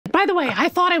by the way, I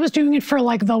thought I was doing it for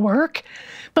like the work,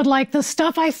 but like the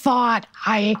stuff I thought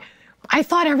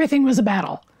everything was a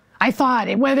battle. I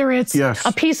thought whether it's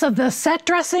a piece of the set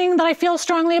dressing that I feel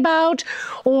strongly about,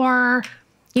 or,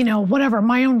 you know, whatever,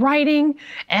 my own writing.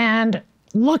 And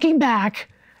looking back,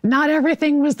 not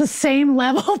everything was the same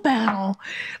level of battle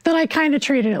that I kind of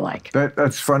treated it like.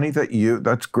 That's funny that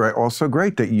that's great. Also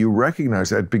great that you recognize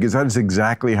that, because that is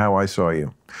exactly how I saw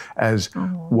you. As,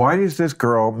 why does this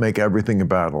girl make everything a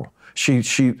battle?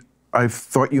 I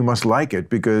thought you must like it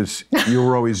because you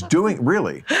were always doing,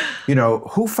 really. You know,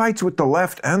 who fights with the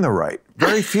left and the right?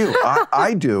 Very few.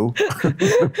 I do.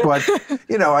 But,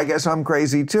 you know, I guess I'm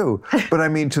crazy too. But I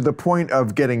mean, to the point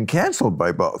of getting canceled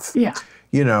by both. Yeah.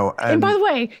 You know, and by the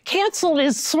way, canceled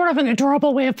is sort of an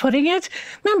adorable way of putting it.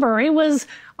 Remember, it was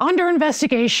under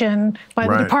investigation by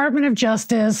the Department of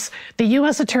Justice, the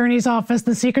U.S. Attorney's Office,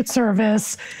 the Secret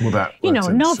Service, you know,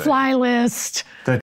 no-fly list.